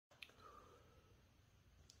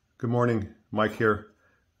Good morning, Mike here.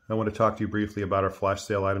 I want to talk to you briefly about our flash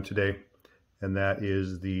sale item today, and that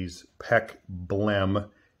is these PEC Blem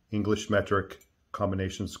English metric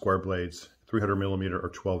combination square blades, 300 millimeter or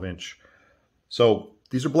 12 inch. So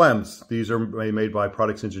these are Blems. These are made by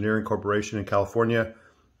Products Engineering Corporation in California,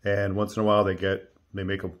 and once in a while they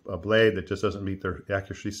make a blade that just doesn't meet their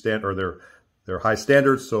accuracy standard or their high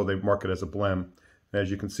standards, so they mark it as a Blem. And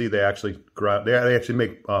as you can see, they actually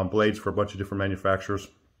make blades for a bunch of different manufacturers.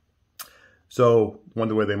 So one of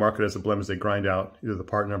the way they market it as a Blem is they grind out either the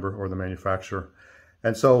part number or the manufacturer.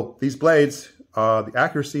 And so these blades, the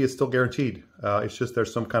accuracy is still guaranteed. It's just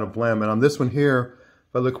there's some kind of Blem. And on this one here,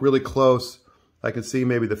 if I look really close, I can see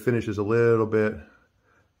maybe the finish is a little bit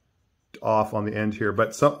off on the end here.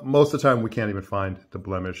 But most of the time we can't even find the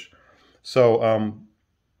blemish. So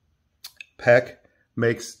PEC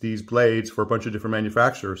makes these blades for a bunch of different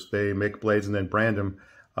manufacturers. They make blades and then brand them.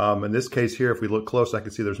 In this case here, if we look close, I can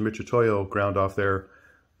see there's Mitutoyo ground off there.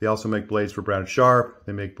 They also make blades for Brown & Sharpe.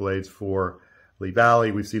 They make blades for Lee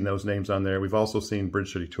Valley. We've seen those names on there. We've also seen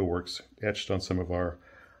Bridge City Toolworks etched on some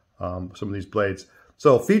of these blades.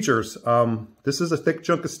 So features, this is a thick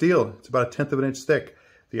chunk of steel. It's about 1/10 of an inch thick.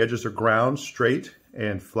 The edges are ground, straight,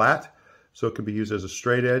 and flat, so it can be used as a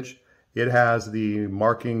straight edge. It has the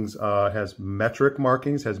markings, has metric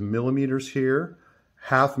markings, has millimeters here,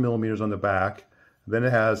 1/2 millimeters on the back. Then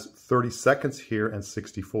it has 30 seconds here and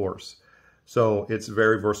 64ths. So it's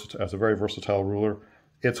very versatile. It's a very versatile ruler.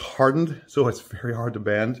 It's hardened, so it's very hard to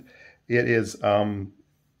bend. It is, the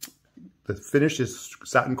finish is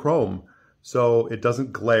satin chrome, so it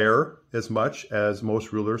doesn't glare as much as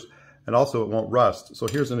most rulers, and also it won't rust. So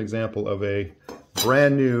here's an example of a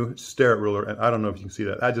brand new Starrett ruler, and I don't know if you can see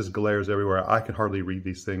that. That just glares everywhere. I can hardly read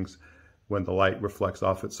these things when the light reflects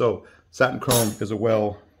off it. So satin chrome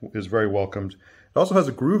is very welcomed. It also has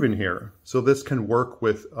a groove in here, so this can work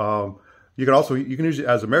with, you can use it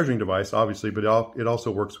as a measuring device, obviously, but it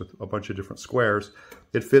also works with a bunch of different squares.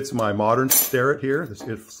 It fits my modern Starrett here.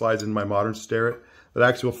 It slides in my modern Starrett. It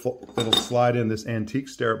actually it'll slide in this antique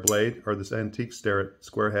Starrett blade, or this antique Starrett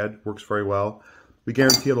square head. Works very well. We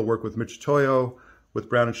guarantee it'll work with Mitutoyo, with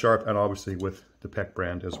Brown & Sharpe, and obviously with the PEC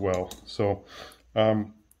brand as well. So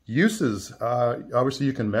uses, obviously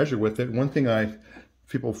you can measure with it. One thing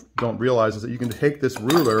people don't realize is that you can take this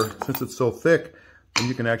ruler, since it's so thick, and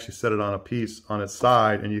you can actually set it on a piece on its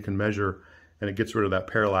side, and you can measure, and it gets rid of that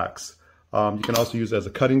parallax. You can also use it as a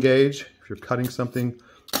cutting gauge. If you're cutting something,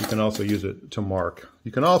 you can also use it to mark.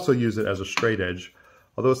 You can also use it as a straight edge.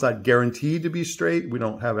 Although it's not guaranteed to be straight, we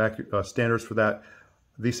don't have accurate standards for that.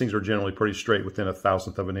 These things are generally pretty straight within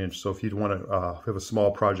 1/1000th of an inch. So if you want to have a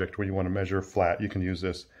small project where you want to measure flat, you can use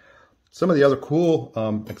this. Some of the other cool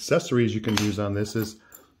accessories you can use on this is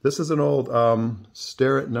an old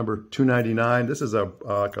Starrett number 299. This is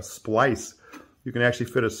like a splice. You can actually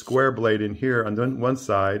fit a square blade in here on one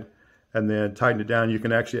side, and then tighten it down. You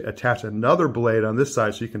can actually attach another blade on this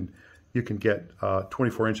side, so you can get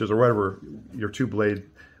 24 inches or whatever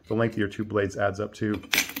the length of your two blades adds up to.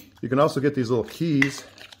 You can also get these little keys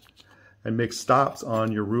and make stops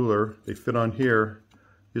on your ruler. They fit on here.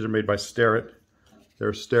 These are made by Starrett.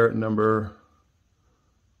 They're Starrett number,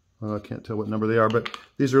 I can't tell what number they are, but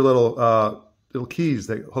these are little keys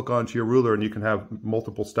that hook onto your ruler, and you can have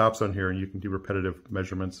multiple stops on here, and you can do repetitive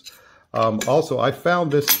measurements. Also, I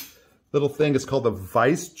found this little thing. It's called the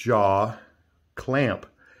Vice Jaw clamp,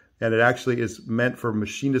 and it actually is meant for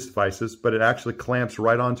machinist vices, but it actually clamps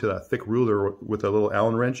right onto that thick ruler with a little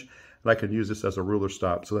Allen wrench, and I can use this as a ruler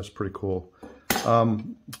stop, so that's pretty cool. So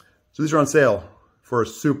these are on sale for a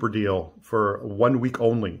super deal for 1 week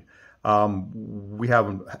only. We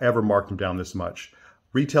haven't ever marked them down this much.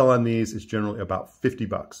 Retail on these is generally about 50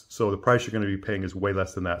 bucks. So the price you're going to be paying is way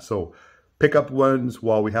less than that. So pick up ones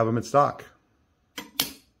while we have them in stock.